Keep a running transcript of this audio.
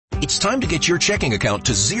It's time to get your checking account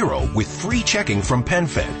to zero with free checking from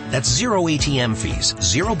PenFed. That's zero ATM fees,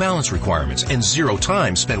 zero balance requirements, and zero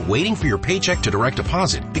time spent waiting for your paycheck to direct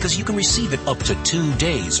deposit because you can receive it up to 2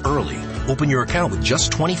 days early. Open your account with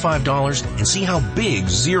just $25 and see how big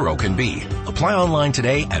zero can be. Apply online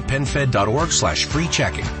today at PenFed.org/free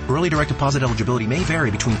checking. Early direct deposit eligibility may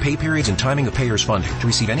vary between pay periods and timing of payer's funding. To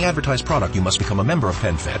receive any advertised product, you must become a member of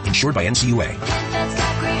PenFed, insured by NCUA.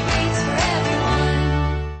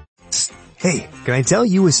 Hey, can I tell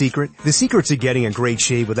you a secret? The secret to getting a great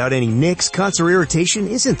shave without any nicks, cuts, or irritation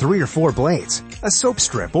isn't 3 or 4 blades, a soap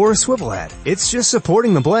strip, or a swivel head. It's just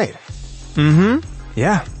supporting the blade.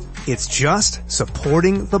 Yeah, it's just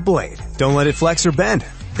supporting the blade. Don't let it flex or bend.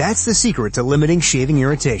 That's the secret to limiting shaving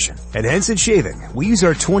irritation. At Henson Shaving, we use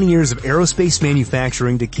our 20 years of aerospace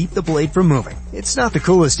manufacturing to keep the blade from moving. It's not the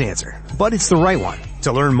coolest answer, but it's the right one.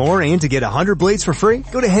 To learn more and to get 100 blades for free,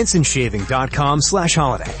 go to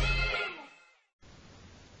hensonshaving.com/holiday.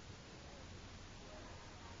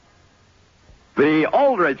 The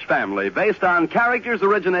Aldrich Family, based on characters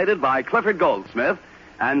originated by Clifford Goldsmith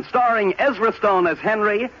and starring Ezra Stone as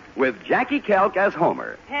Henry with Jackie Kelk as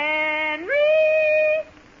Homer. Henry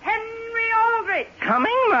Aldrich.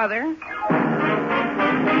 Coming, Mother.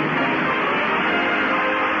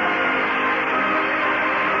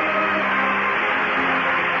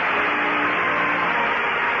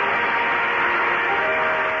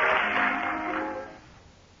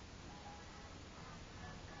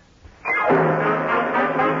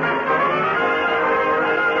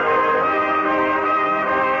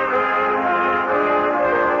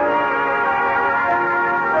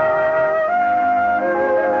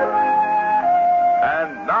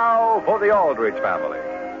 The Aldrich Family.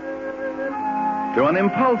 To an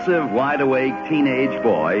impulsive, wide-awake teenage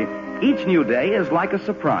boy, each new day is like a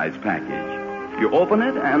surprise package. You open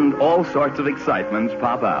it and all sorts of excitements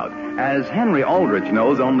pop out, as Henry Aldrich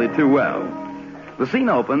knows only too well. The scene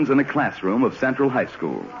opens in a classroom of Central High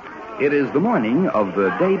School. It is the morning of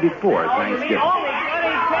the day before Thanksgiving.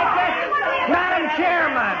 Madam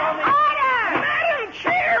Chairman! Order! Madam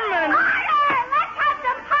Chairman! Order! Let's have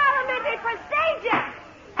some parliamentary procedure.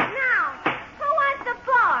 Now, who wants the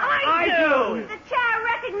floor? I do. The chair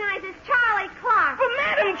recognizes Charlie Clark. But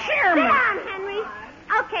Madam Sit Chairman! down, Henry.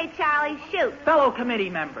 Okay, Charlie, shoot. Fellow committee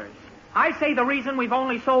members, I say the reason we've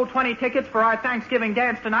only sold 20 tickets for our Thanksgiving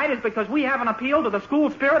dance tonight is because we haven't appealed to the school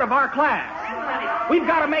spirit of our class. We've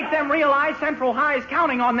got to make them realize Central High is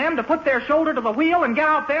counting on them to put their shoulder to the wheel and get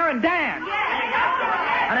out there and dance.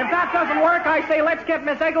 And if that doesn't work, I say let's get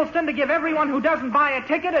Miss Eggleston to give everyone who doesn't buy a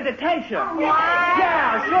ticket a detention.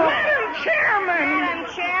 Yeah, sure. Madam Chairman! Madam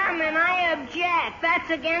Chairman, I object. That's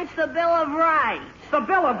against the Bill of Rights. The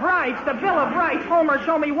Bill of Rights, the Bill of Rights. Homer,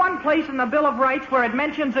 show me one place in the Bill of Rights where it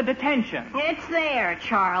mentions a detention. It's there,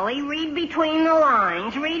 Charlie. Read between the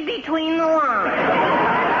lines. Read between the lines.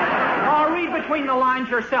 Oh, read between the lines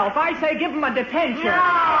yourself. I say give him a detention. No.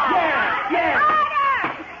 Yeah.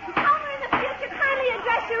 Order! Homer, in the future, kindly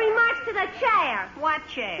address your remarks to the chair. What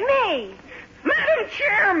chair? Me. Madam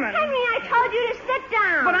Chairman! Henry, I told you to sit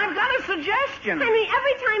down. But I've got a suggestion. Henry,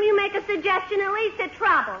 every time you make a suggestion, it leads to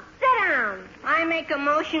trouble. Sit down. I make a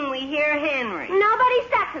motion we hear Henry. Nobody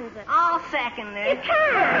seconds it. I'll second it. You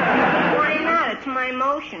can't. Why not? It's my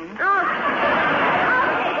motion.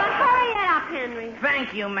 Okay, but hurry it up, Henry.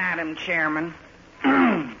 Thank you, Madam Chairman.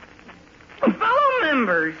 Fellow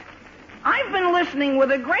members, I've been listening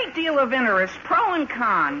with a great deal of interest, pro and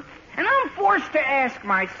con, and I'm forced to ask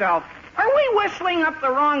myself, are we whistling up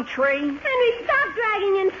the wrong tree? Henry, stop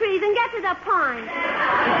dragging in trees and get to the point.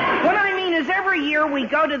 What I mean is every year we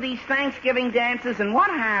go to these Thanksgiving dances, and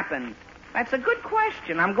what happens? That's a good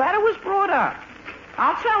question. I'm glad it was brought up.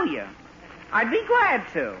 I'll tell you. I'd be glad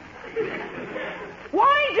to.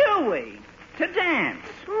 Why do we? To dance.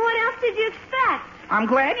 What else did you expect? I'm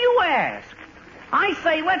glad you asked. I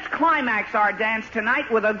say let's climax our dance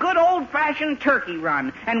tonight with a good old-fashioned turkey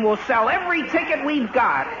run, and we'll sell every ticket we've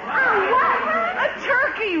got. Oh, what? A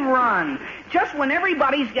turkey run. Just when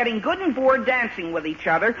everybody's getting good and bored dancing with each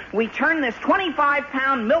other, we turn this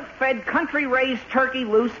 25-pound milk-fed, country-raised turkey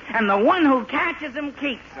loose, and the one who catches him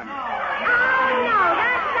keeps him. Oh, no,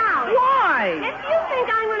 that's out. Why? If you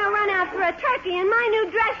think I'm going to run after a turkey in my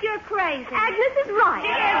new dress, you're crazy. Agnes is right.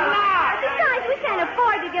 She is not. Besides, we can't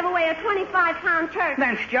afford to give away a 25-pound turkey.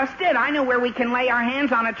 That's just it. I know where we can lay our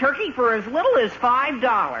hands on a turkey for as little as $5.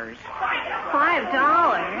 $5?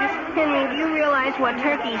 Henry, do you realize what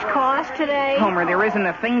turkeys cost today? Homer, there isn't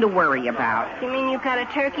a thing to worry about. You mean you've got a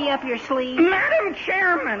turkey up your sleeve? Madam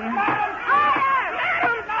Chairman!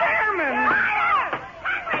 Madam Chairman!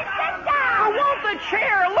 Henry, sit down! I want the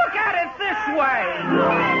chair. Look at it this way.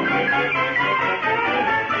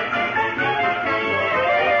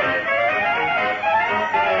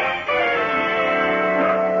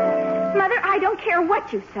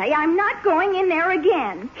 what you say, I'm not going in there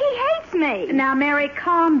again. He hates me. Now, Mary,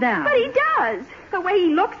 calm down. But he does. The way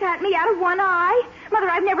he looks at me out of one eye. Mother,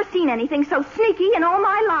 I've never seen anything so sneaky in all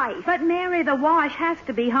my life. But, Mary, the wash has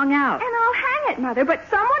to be hung out. And I'll hang it, Mother, but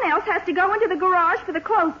someone else has to go into the garage for the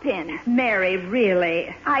clothespins. Mary,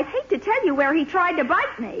 really? I'd hate to tell you where he tried to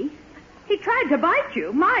bite me. He tried to bite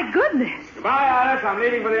you? My goodness. Goodbye, Alice. I'm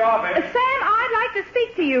leaving for the office. Sam, I'd like to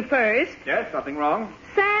speak to you first. Yes, nothing wrong?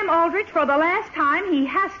 Sam Aldrich, for the last time, he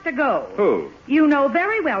has to go. Who? You know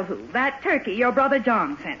very well who. That turkey your brother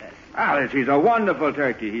John sent us. Alice, he's a wonderful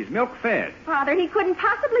turkey. He's milk-fed. Father, he couldn't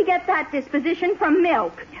possibly get that disposition from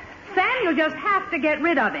milk. Sam, you'll just have to get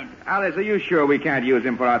rid of him. Alice, are you sure we can't use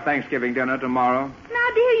him for our Thanksgiving dinner tomorrow? Now,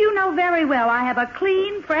 dear, you know very well I have a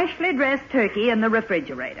clean, freshly dressed turkey in the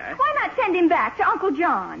refrigerator. Why not send him back to Uncle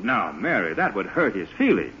John? No, Mary, that would hurt his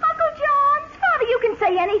feelings. Uncle John? Father, you can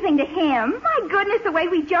say anything to him. My goodness, the way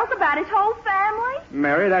we joke about his whole family.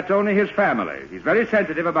 Mary, that's only his family. He's very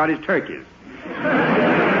sensitive about his turkeys.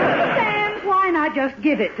 Sam, why not just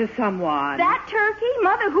give it to someone? That turkey?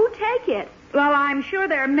 Mother, who'd take it? Well, I'm sure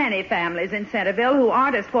there are many families in Centerville who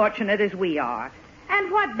aren't as fortunate as we are.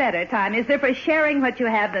 And what better time is there for sharing what you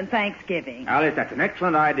have than Thanksgiving? Alice, that's an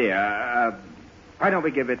excellent idea. Why don't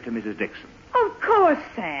we give it to Mrs. Dixon? Of course,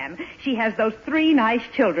 Sam. She has those 3 nice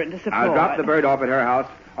children to support. I'll drop the bird off at her house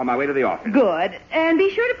on my way to the office. Good. And be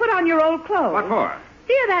sure to put on your old clothes. What for?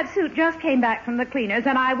 Dear, that suit just came back from the cleaners,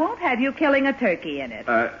 and I won't have you killing a turkey in it.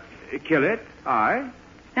 Kill it? I?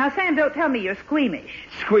 Now, Sam, don't tell me you're squeamish.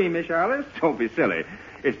 Squeamish, Alice? Don't be silly.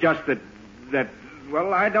 It's just that,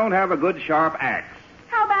 well, I don't have a good sharp axe.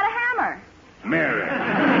 How about a hammer? Mary.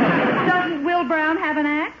 Doesn't Will Brown have an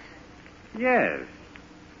axe? Yes.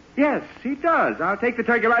 Yes, he does. I'll take the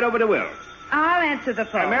turkey right over to Will. I'll answer the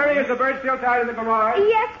phone. Mary, is the bird still tied in the garage?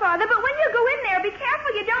 Yes, Father, but when you go in there, be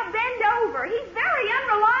careful you don't bend over. He's very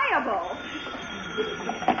unreliable.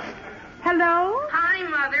 Hello? Hi,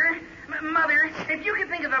 Mother. Mother, if you could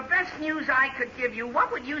think of the best news I could give you,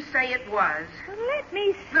 what would you say it was? Let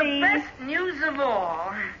me see. The best news of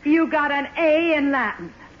all. You got an A in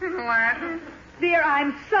Latin. Latin? Dear,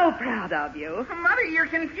 I'm so proud of you. Mother, you're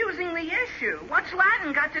confusing the issue. What's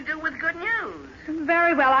Latin got to do with good news?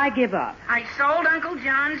 Very well, I give up. I sold Uncle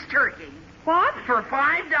John's turkey. What? For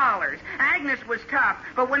 $5. Agnes was tough,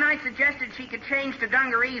 but when I suggested she could change to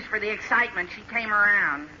dungarees for the excitement, she came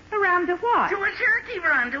around. Around to what? To a turkey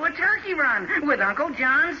run, with Uncle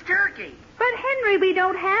John's turkey. But, Henry, we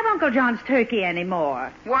don't have Uncle John's turkey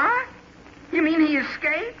anymore. What? You mean he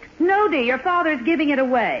escaped? No, dear, your father's giving it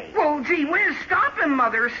away. Well, gee whiz, stop him,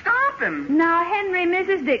 Mother, stop him. Now, Henry,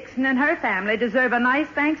 Mrs. Dixon and her family deserve a nice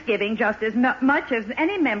Thanksgiving just as much as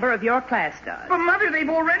any member of your class does. But, Mother, they've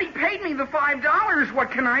already paid me the $5.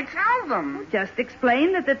 What can I tell them? Just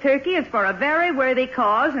explain that the turkey is for a very worthy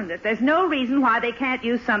cause and that there's no reason why they can't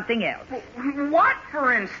use something else. What,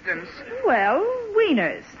 for instance? Well,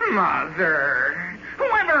 wieners. Mother, who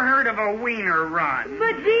ever heard of a wiener run?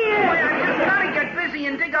 But, dear... Boy, I just gotta get busy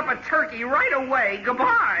and dig up a turkey right away.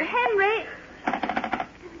 Goodbye. Henry...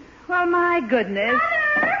 Well, my goodness.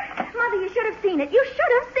 Mother, you should have seen it. You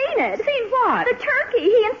should have seen it. Seen what? The turkey.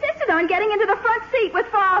 He insisted on getting into the front seat with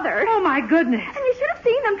Father. Oh, my goodness. And you should have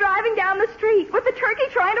seen them driving down the street with the turkey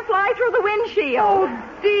trying to fly through the windshield. Oh,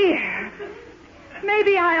 dear.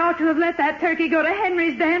 Maybe I ought to have let that turkey go to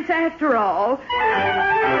Henry's dance after all.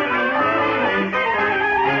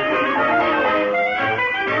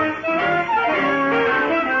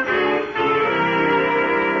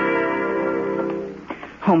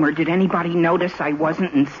 Homer, did anybody notice I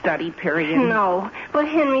wasn't in study period? No, but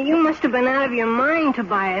Henry, you must have been out of your mind to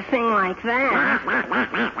buy a thing like that.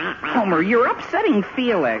 Homer, you're upsetting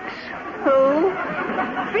Felix. Who?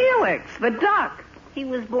 Felix, the duck. He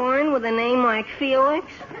was born with a name like Felix?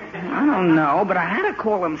 I don't know, but I had to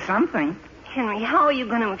call him something. Henry, how are you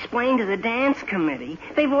going to explain to the dance committee?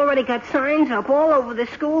 They've already got signs up all over the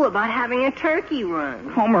school about having a turkey run.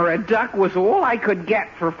 Homer, a duck was all I could get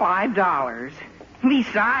for $5.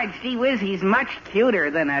 Besides, gee whiz, he's much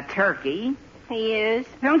cuter than a turkey. He is?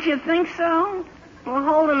 Don't you think so? Well,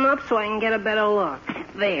 hold him up so I can get a better look.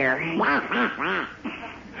 There.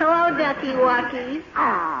 Hello, Ducky Wuckies.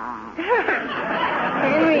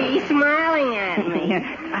 Henry, he's smiling at me.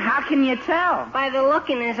 How can you tell? By the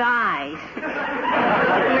look in his eyes.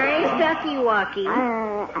 Nice Ducky Wuckie.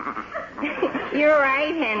 You're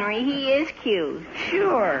right, Henry. He is cute.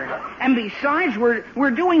 Sure. And besides,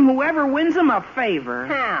 we're doing whoever wins him a favor.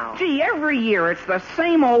 How? Gee, every year it's the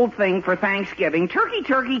same old thing for Thanksgiving. Turkey,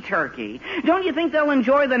 turkey, turkey. Don't you think they'll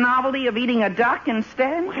enjoy the novelty of eating a duck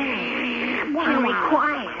instead? Henry,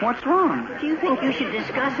 quiet. What's wrong? Do you think you should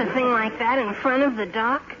discuss a thing like that in front of the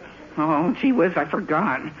duck? Oh, gee whiz, I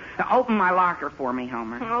forgot. Open my locker for me,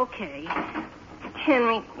 Homer. Okay.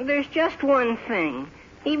 Henry, there's just one thing.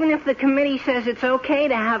 Even if the committee says it's okay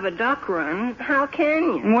to have a duck run, how can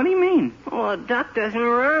you? What do you mean? Well, a duck doesn't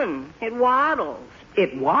run. It waddles.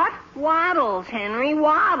 It what? Waddles, Henry,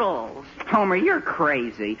 waddles. Homer, you're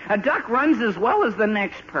crazy. A duck runs as well as the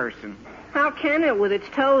next person. How can it with its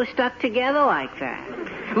toes stuck together like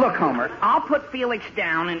that? Look, Homer, I'll put Felix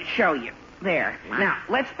down and show you. There. Now,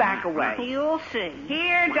 let's back away. You'll see.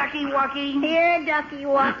 Here, Ducky Wucky. Here, Ducky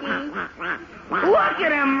Wucky. Look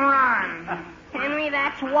at him run. Henry,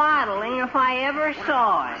 that's waddling if I ever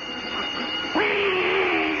saw it.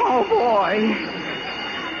 Oh, boy.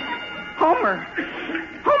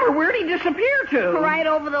 Homer, where'd he disappear to? Right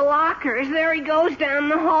over the lockers. There he goes down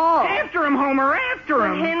the hall. After him, Homer, after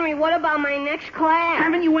him. But Henry, what about my next class?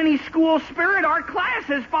 Haven't you any school spirit? Our class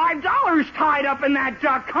has $5 tied up in that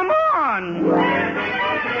duck. Come on.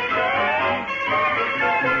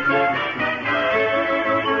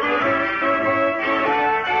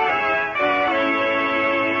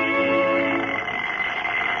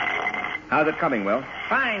 How's it coming, Will?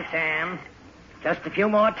 Fine, Sam. Just a few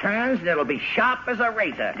more turns and it'll be sharp as a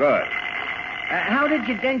razor. Good. How did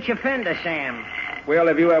you dent your fender, Sam? Will,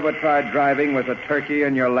 have you ever tried driving with a turkey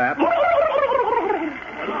in your lap?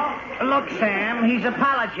 Look, Sam, he's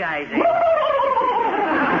apologizing.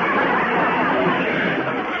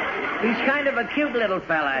 He's kind of a cute little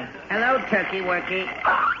fella. Hello, Turkey Worky.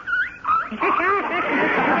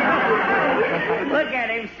 Look at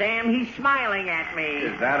him, Sam. He's smiling at me.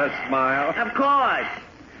 Is that a smile? Of course.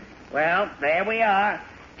 Well, there we are.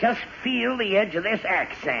 Just feel the edge of this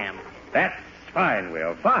axe, Sam. That's fine,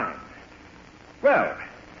 Will. Fine. Well,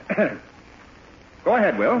 go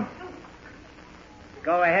ahead, Will.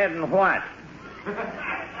 Go ahead and what?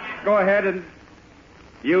 Go ahead and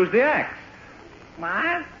use the axe.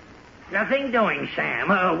 What? Nothing doing, Sam.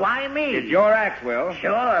 Why me? It's your axe, Will.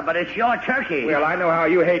 Sure, but it's your turkey. Well, I know how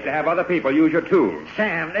you hate to have other people use your tools.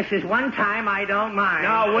 Sam, this is one time I don't mind.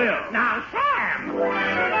 Now, Will. Now, Sam!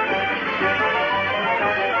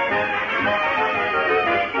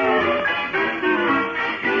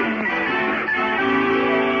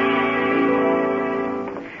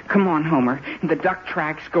 Come on, Homer. The duck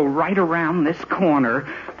tracks go right around this corner.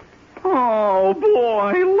 Oh,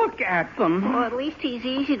 boy, look at them. Well, at least he's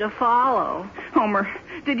easy to follow. Homer,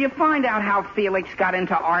 did you find out how Felix got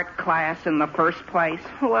into art class in the first place?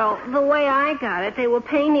 Well, the way I got it, they were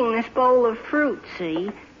painting this bowl of fruit, see?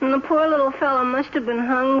 And the poor little fellow must have been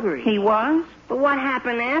hungry. He was? But what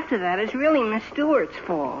happened after that is really Miss Stewart's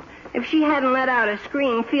fault. If she hadn't let out a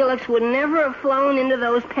scream, Felix would never have flown into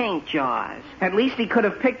those paint jars. At least he could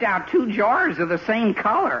have picked out 2 jars of the same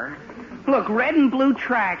color. Look, red and blue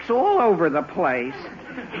tracks all over the place.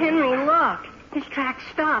 Henry, look. His tracks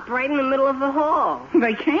stop right in the middle of the hall.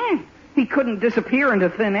 They can't. He couldn't disappear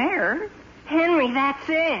into thin air. Henry, that's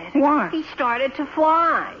it. What? He started to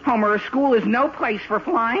fly. Homer, a school is no place for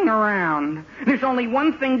flying around. There's only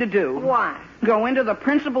one thing to do. What? Go into the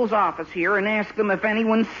principal's office here and ask him if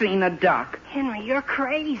anyone's seen a duck. Henry, you're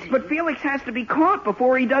crazy. But Felix has to be caught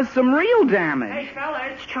before he does some real damage. Hey,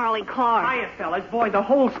 fellas. It's Charlie Clark. Hiya, fellas. Boy, the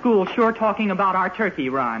whole school's sure talking about our turkey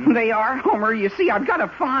run. They are, Homer. You see, I've got to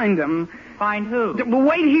find him. Find who?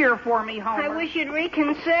 Wait here for me, Homer. I wish you'd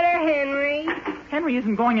reconsider, Henry. Henry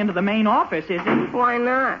isn't going into the main office, is he? Why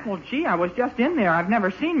not? Well, gee, I was just in there. I've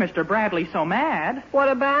never seen Mr. Bradley so mad. What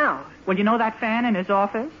about? Well, you know that fan in his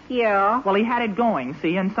office? Yeah. Well, he had it going,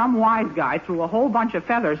 see, and some wise guy threw a whole bunch of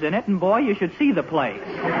feathers in it, and boy, you should see the place.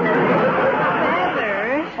 Feathers?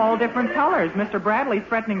 All different colors. Mr. Bradley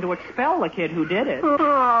threatening to expel the kid who did it.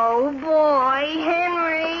 Oh, boy.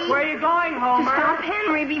 Henry. Where are you going, Homer? Stop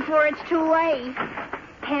Henry before it's too late.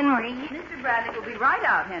 Henry. Mr. Bradley will be right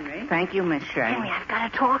out, Henry. Thank you, Miss Shea. Henry, I've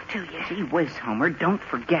got to talk to you. Gee whiz, Homer, don't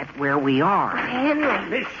forget where we are. Henry.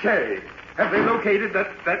 Miss Shea, have they located that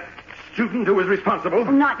student who was responsible?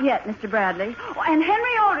 Not yet, Mr. Bradley. Oh, and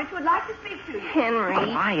Henry Aldrich would like to speak to you. Henry.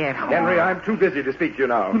 Quiet, Homer. Henry, I'm too busy to speak to you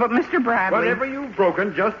now. But, Mr. Bradley... Whatever you've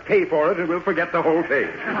broken, just pay for it and we'll forget the whole thing.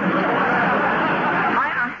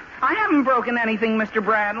 I haven't broken anything, Mr.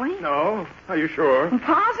 Bradley. No? Are you sure? I'm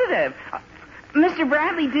positive. Mr.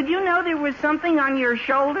 Bradley, did you know there was something on your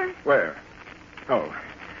shoulder? Where? Oh,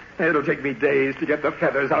 it'll take me days to get the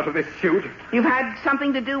feathers out of this suit. You've had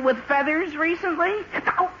something to do with feathers recently?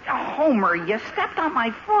 Oh, Homer, you stepped on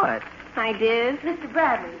my foot. I did. Mr.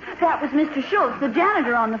 Bradley, that was Mr. Schultz, the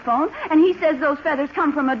janitor, on the phone, and he says those feathers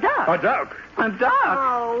come from a duck. A duck? A duck?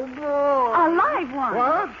 Oh, boy. A live one.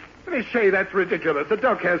 What? Miss Shea, that's ridiculous. A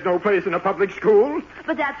duck has no place in a public school.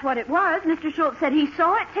 But that's what it was. Mr. Schultz said he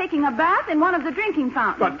saw it taking a bath in one of the drinking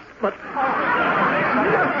fountains. But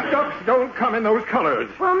ducks don't come in those colors.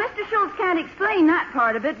 Well, Mr. Schultz can't explain that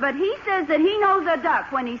part of it, but he says that he knows a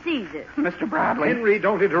duck when he sees it. Mr. Bradley. Henry,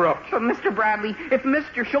 don't interrupt. But, Mr. Bradley, if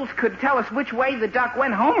Mr. Schultz could tell us which way the duck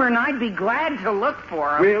went, Homer and I'd be glad to look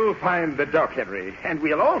for him. We'll find the duck, Henry. And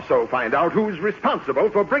we'll also find out who's responsible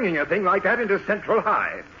for bringing a thing like that into Central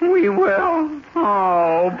High. We will?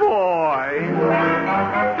 Oh, boy.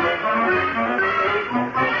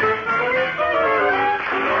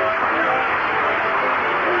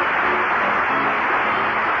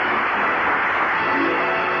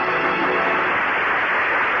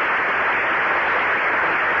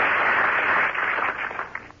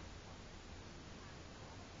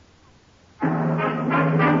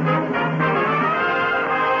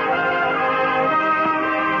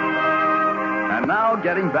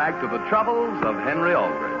 Getting back to the troubles of Henry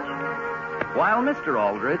Aldrich. While Mr.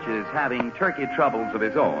 Aldrich is having turkey troubles of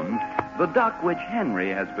his own, the duck which Henry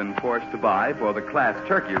has been forced to buy for the class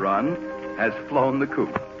turkey run has flown the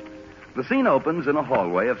coop. The scene opens in a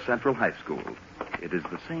hallway of Central High School. It is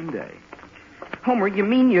the same day. Homer, you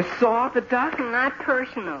mean you saw the duck? Not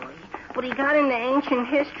personally. But he got into ancient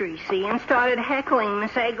history, see, and started heckling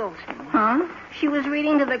Miss Eggleston. Huh? She was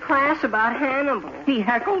reading to the class about Hannibal. He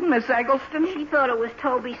heckled Miss Eggleston? She thought it was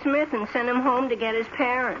Toby Smith and sent him home to get his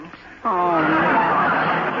parents. Oh.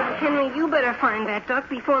 Henry, you better find that duck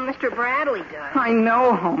before Mr. Bradley does. I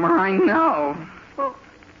know, Homer, I know. Well,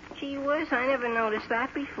 gee whiz, I never noticed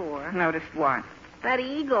that before. Noticed what? That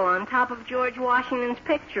eagle on top of George Washington's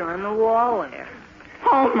picture on the wall there.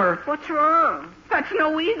 Homer. What's wrong? That's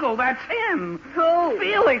no eagle. That's him. Who?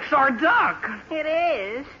 Felix, our duck. It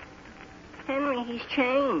is. Henry, he's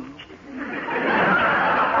changed.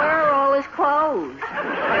 Where are all his clothes?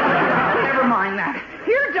 Never mind that.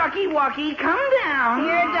 Here, Ducky Wucky, come down.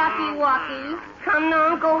 Here, Ducky Wucky. Come to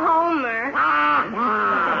Uncle Homer.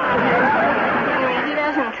 Henry, he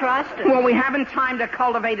doesn't trust us. Well, we haven't time to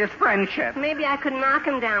cultivate his friendship. Maybe I could knock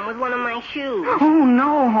him down with one of my shoes. Oh,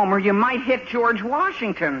 no, Homer. You might hit George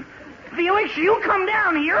Washington. Felix, you come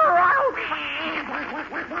down here or I'll...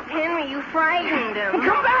 Henry, you frightened him.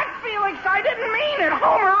 Come back, Felix. I didn't mean it.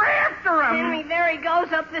 Homer, after him. Henry, there he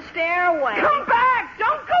goes up the stairway. Come back.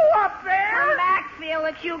 Don't go up there. Come back,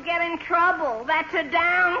 Felix. You'll get in trouble. That's a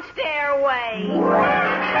down stairway.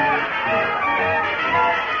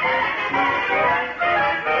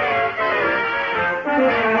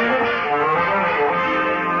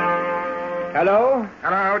 Hello?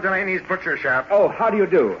 Hello, Delaney's butcher shop. Oh, how do you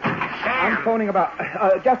do? I'm phoning about...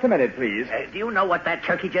 just a minute, please. Do you know what that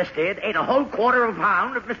turkey just did? Ate a whole quarter of a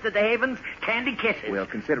pound of Mr. DeHaven's candy kisses. Well,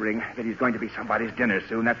 considering that he's going to be somebody's dinner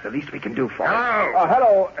soon, that's the least we can do for him. Hello.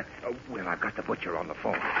 Hello. Well, I've got the butcher on the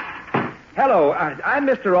phone. Hello, I'm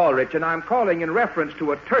Mr. Aldrich, and I'm calling in reference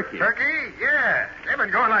to a turkey. Turkey? Yeah. They've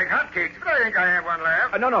been going like hotcakes, but I think I have one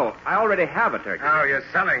left. No, I already have a turkey. Oh, you're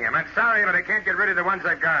selling him. I'm sorry, but I can't get rid of the ones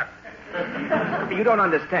I've got. You don't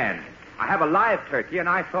understand. I have a live turkey, and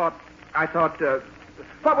I thought,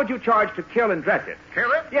 what would you charge to kill and dress it?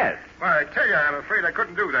 Kill it? Yes. Well, I tell you, I'm afraid I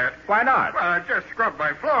couldn't do that. Why not? Well, I just scrubbed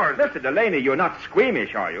my floors. Mr. Delaney, you're not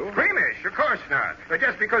squeamish, are you? Squeamish? Of course not. But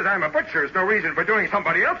just because I'm a butcher is no reason for doing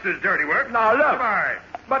somebody else's dirty work. Now, look. Goodbye.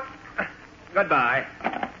 But, goodbye.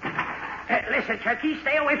 Listen, Turkey,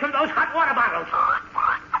 stay away from those hot water bottles.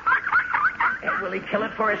 Will he kill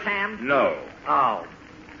it for us, Sam? No.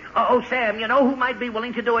 Oh, Sam, you know who might be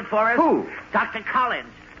willing to do it for us? Who? Dr. Collins.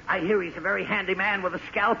 I hear he's a very handy man with a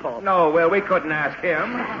scalpel. No, well, we couldn't ask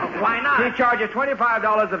him. Why not? He charges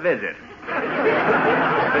 $25 a visit.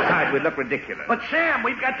 Besides, we'd look ridiculous. But, Sam,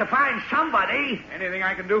 we've got to find somebody. Anything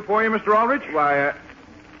I can do for you, Mr. Aldrich? Why,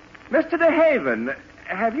 Mr. DeHaven,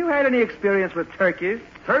 have you had any experience with turkeys?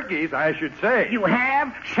 Turkeys, I should say. You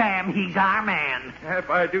have? Sam, he's our man.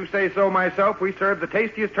 If I do say so myself, we serve the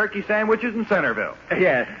tastiest turkey sandwiches in Centerville.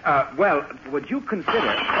 Yes. Well, would you consider...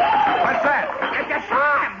 What's that? It's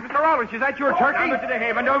Sam! Mr. Aldrich, is that your turkey? Now, Mr.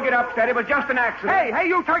 DeHaven, don't get upset. It was just an accident. Hey,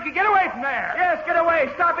 you turkey, get away from there. Yes, get away.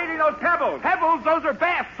 Stop eating those pebbles. Pebbles? Those are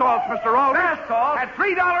bath salts, Mr. Aldrich. Bath salts? At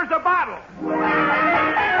 $3 a bottle.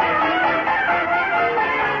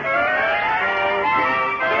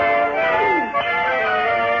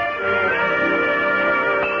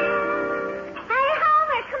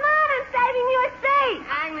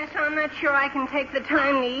 I'm not sure I can take the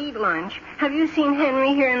time to eat lunch. Have you seen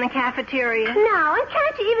Henry here in the cafeteria? No, and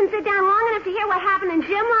can't you even sit down long enough to hear what happened in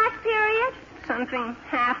gym last period? Something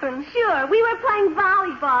happened? Sure, we were playing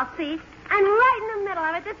volleyball, see? And right in the middle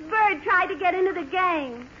of it, this bird tried to get into the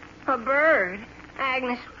game. A bird?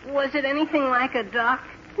 Agnes, was it anything like a duck?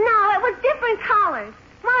 No, it was different colors.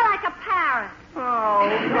 More like a parrot. Oh,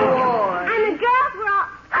 boy. And the girls were all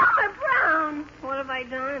color brown. What have I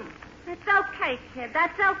done? It's okay, kid.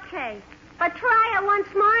 That's okay. But try it once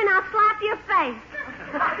more and I'll slap your face.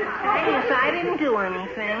 Agnes, I didn't do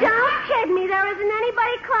anything. Don't kid me. There isn't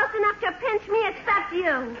anybody close enough to pinch me except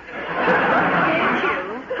you. Pinch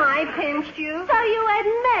you? I pinched you? So you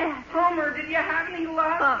admit it. Homer, did you have any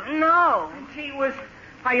luck? No. Gee whiz,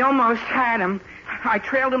 I almost had him. I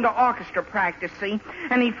trailed him to orchestra practice, see?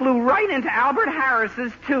 And he flew right into Albert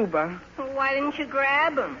Harris's tuba. Well, why didn't you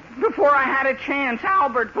grab him? Before I had a chance,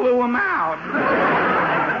 Albert blew him out.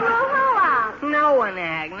 Blew who out? No one,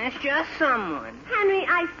 Agnes, just someone. Henry,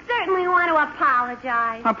 I certainly want to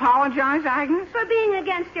apologize. Apologize, Agnes? For being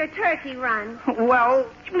against your turkey run. Well,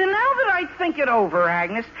 now that I think it over,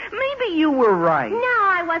 Agnes, maybe you were right. No,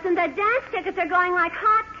 I wasn't. The dance tickets are going like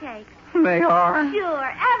hotcakes. They are?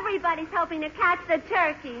 Sure. Everybody's hoping to catch the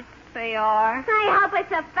turkey. They are? I hope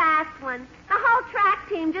it's a fast one. The whole track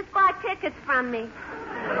team just bought tickets from me.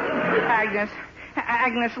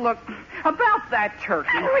 Agnes, look, about that turkey.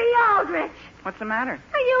 Henry Aldrich. What's the matter?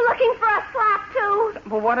 Are you looking for a slap, too?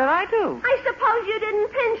 Well, what did I do? I suppose you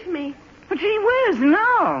didn't pinch me. Gee whiz,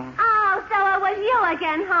 no. Oh, so it was you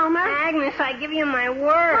again, Homer. Agnes, I give you my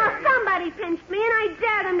word. Well, somebody pinched me, and I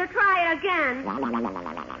dared him to try it again.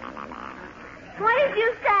 What did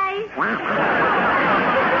you say?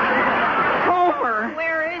 Homer.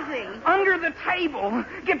 Where is he? Under the table.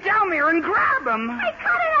 Get down there and grab him. I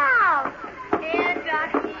cut it out. Here,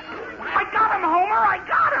 Ducky. I got him, Homer. I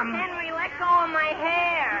got him. Henry, let go of my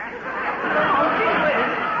hair. Oh, gee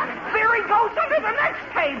whiz. There he goes under the next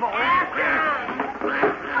table. After him.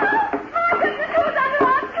 It was under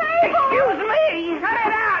our table. Excuse me. Cut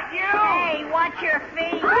it out, you. Hey, watch your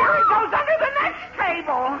feet. There he goes under the next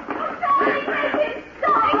table.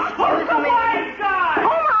 Excuse Oh, me. my God.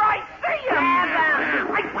 Homer, I see him. Grab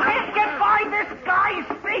him. I can't get by this guy's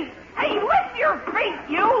feet. Hey, lift your feet,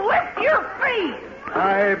 you. Lift your feet.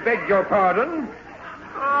 I beg your pardon.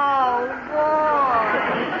 Oh, boy.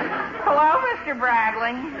 Hello, Mr.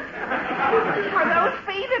 Bradley. Are those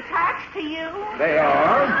feet attached to you? They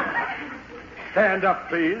are. Stand up,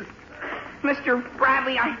 please. Mr.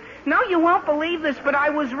 Bradley, I know you won't believe this, but I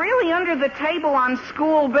was really under the table on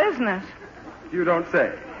school business. You don't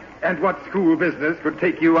say. And what school business could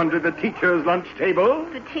take you under the teacher's lunch table?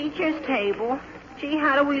 The teacher's table? Gee,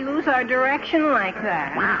 how do we lose our direction like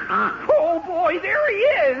that? Oh, boy, there he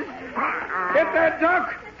is. Get that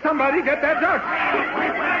duck! Somebody get that duck!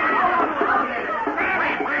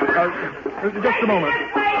 Just a moment. Just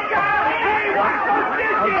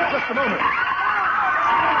a moment.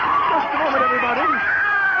 Just a moment, everybody.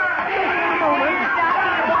 Just a moment.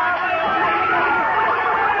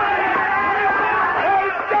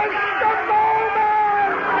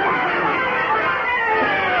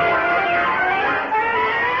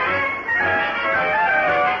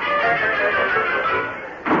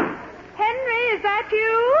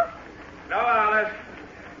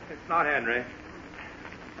 Not Henry.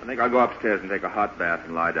 I think I'll go upstairs and take a hot bath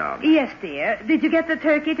and lie down. Yes, dear. Did you get the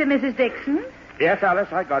turkey to Mrs. Dixon? Yes, Alice,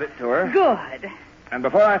 I got it to her. Good. And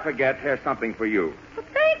before I forget, here's something for you. Well,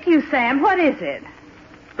 thank you, Sam. What is it?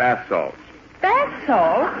 Bath salts. Bath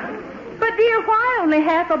salt? But, dear, why only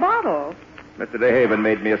half a bottle? Mr. DeHaven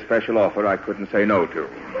made me a special offer I couldn't say no to.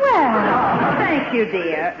 Well, thank you,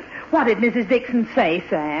 dear. What did Mrs. Dixon say,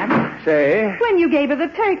 Sam? Say? When you gave her the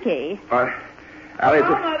turkey. Alice,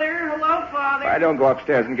 Hello, Mother. Hello, Father. if I don't go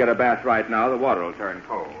upstairs and get a bath right now, the water will turn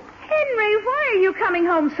cold. Henry, why are you coming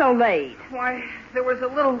home so late? Why, there was a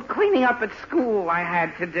little cleaning up at school I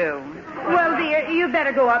had to do. Well, dear, you'd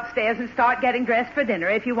better go upstairs and start getting dressed for dinner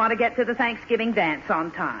if you want to get to the Thanksgiving dance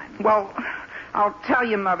on time. Well, I'll tell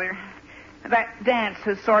you, Mother, that dance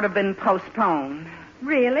has sort of been postponed.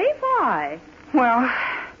 Really? Why? Well,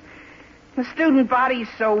 the student body's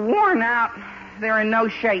so worn out, they're in no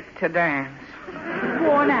shape to dance.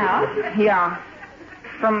 Worn out? Yeah.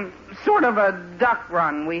 From sort of a duck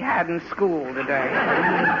run we had in school today.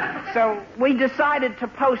 So we decided to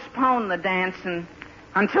postpone the dance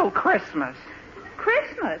until Christmas.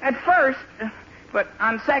 Christmas? At first, but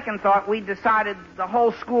on second thought, we decided the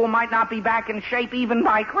whole school might not be back in shape even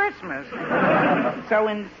by Christmas. So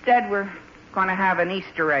instead, we're going to have an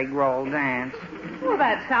Easter egg roll dance. Well,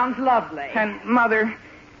 that sounds lovely. And, Mother,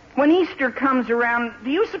 when Easter comes around,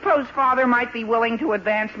 do you suppose Father might be willing to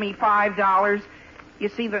advance me $5? You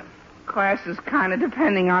see, the class is kind of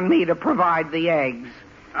depending on me to provide the eggs.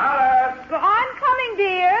 Alice! Well, I'm coming,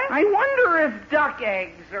 dear. I wonder if duck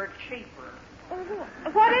eggs are cheaper.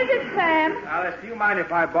 What is it, Sam? Alice, do you mind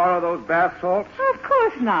if I borrow those bath salts? Of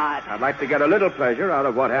course not. I'd like to get a little pleasure out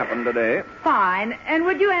of what happened today. Fine. And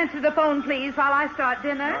would you answer the phone, please, while I start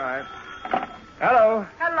dinner? All right. Hello.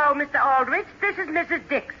 Hello, Mr. Aldrich. This is Mrs.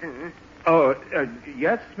 Dixon. Oh,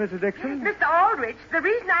 yes, Mrs. Dixon? Mr. Aldrich, the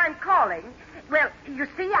reason I'm calling, well, you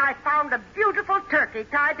see, I found a beautiful turkey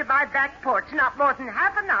tied to my back porch not more than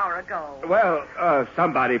half an hour ago. Well,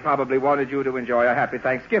 somebody probably wanted you to enjoy a happy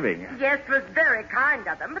Thanksgiving. Yes, it was very kind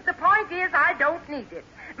of them, but the point is I don't need it.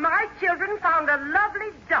 My children found a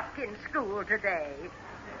lovely duck in school today.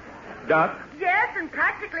 Duck? Yes, and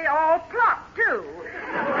practically all plucked, too.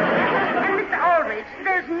 And, Mr. Aldrich,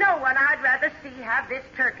 there's no one I'd rather see have this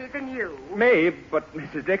turkey than you. Me? But,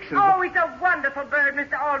 Mrs. Dixon... Oh, he's a wonderful bird,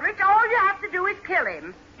 Mr. Aldrich. All you have to do is kill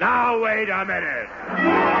him. Now, wait a minute.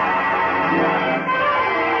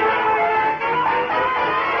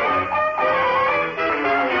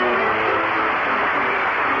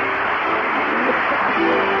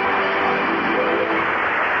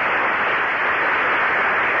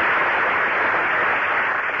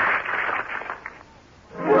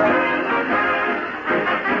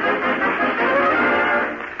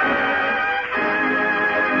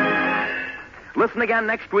 Listen again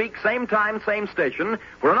next week, same time, same station,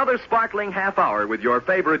 for another sparkling half hour with your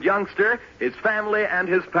favorite youngster, his family, and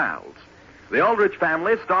his pals. The Aldrich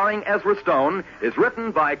Family, starring Ezra Stone, is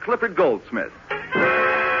written by Clifford Goldsmith.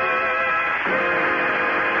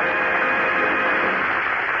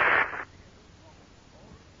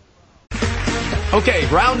 Okay,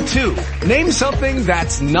 round two. Name something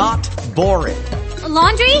that's not boring. A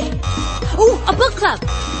laundry? Ooh, a book club.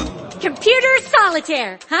 Computer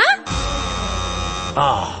solitaire, huh?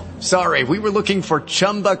 Ah, sorry, we were looking for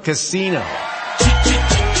Chumba Casino.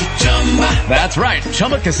 That's right,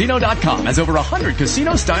 ChumbaCasino.com has over 100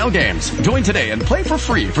 casino-style games. Join today and play for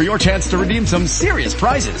free for your chance to redeem some serious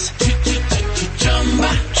prizes.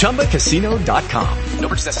 ChumbaCasino.com. No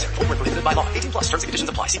purchase necessary. Void where prohibited by law. 18+. Terms and conditions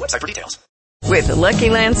apply. See website for details. With the Lucky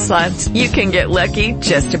Land Slots, you can get lucky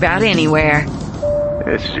just about anywhere.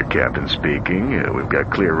 This is your captain speaking. We've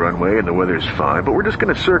got clear runway and the weather's fine, but we're just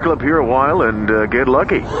going to circle up here a while and get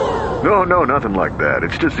lucky. No, nothing like that.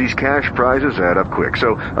 It's just these cash prizes add up quick.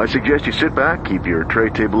 So I suggest you sit back, keep your tray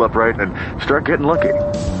table upright, and start getting lucky.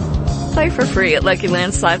 Play for free at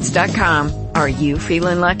LuckyLandSlots.com. Are you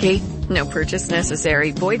feeling lucky? No purchase necessary.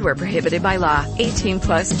 Void where prohibited by law.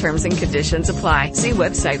 18+ terms and conditions apply. See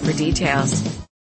website for details.